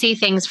really see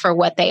things for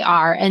what they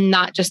are and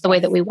not just the way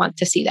that we want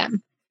to see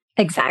them.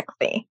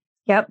 Exactly.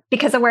 Yep.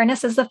 Because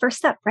awareness is the first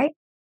step, right?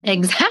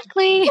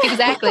 Exactly.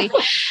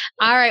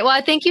 All right.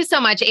 Well, thank you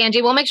so much,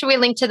 Angie. We'll make sure we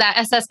link to that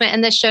assessment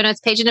in the show notes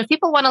page. And if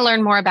people want to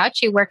learn more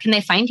about you, where can they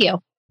find you?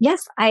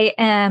 Yes, I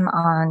am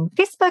on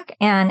Facebook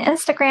and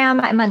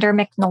Instagram. I'm under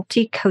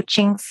McNulty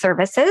Coaching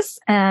Services.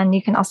 And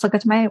you can also go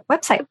to my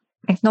website,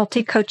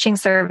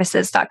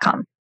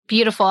 McNultyCoachingServices.com.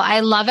 Beautiful.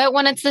 I love it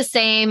when it's the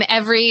same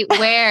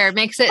everywhere.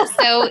 Makes it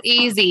so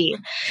easy.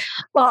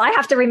 Well, I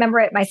have to remember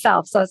it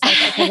myself. So it's like,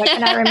 okay, what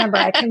can I remember?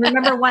 I can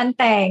remember one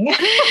thing.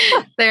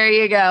 There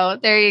you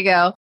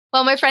go.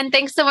 Well, my friend,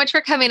 thanks so much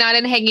for coming on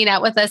and hanging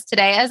out with us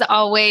today. As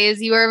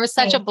always, you are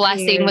such a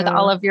blessing with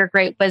all of your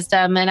great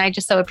wisdom. And I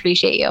just so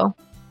appreciate you.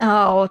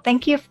 Oh,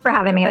 thank you for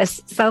having me. It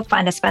was so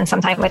fun to spend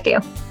some time with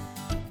you.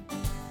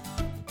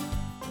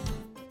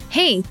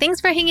 Hey, thanks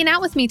for hanging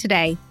out with me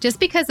today. Just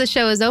because the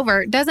show is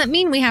over doesn't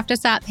mean we have to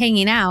stop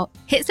hanging out.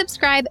 Hit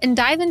subscribe and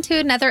dive into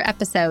another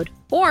episode,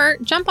 or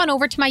jump on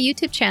over to my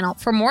YouTube channel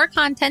for more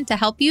content to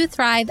help you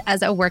thrive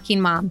as a working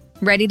mom.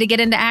 Ready to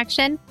get into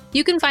action?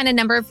 You can find a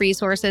number of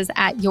resources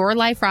at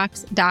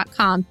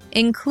yourliferocks.com,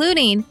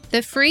 including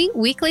the free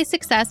weekly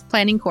success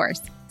planning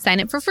course.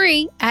 Sign up for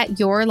free at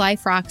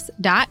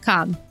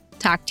yourliferocks.com.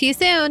 Talk to you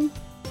soon.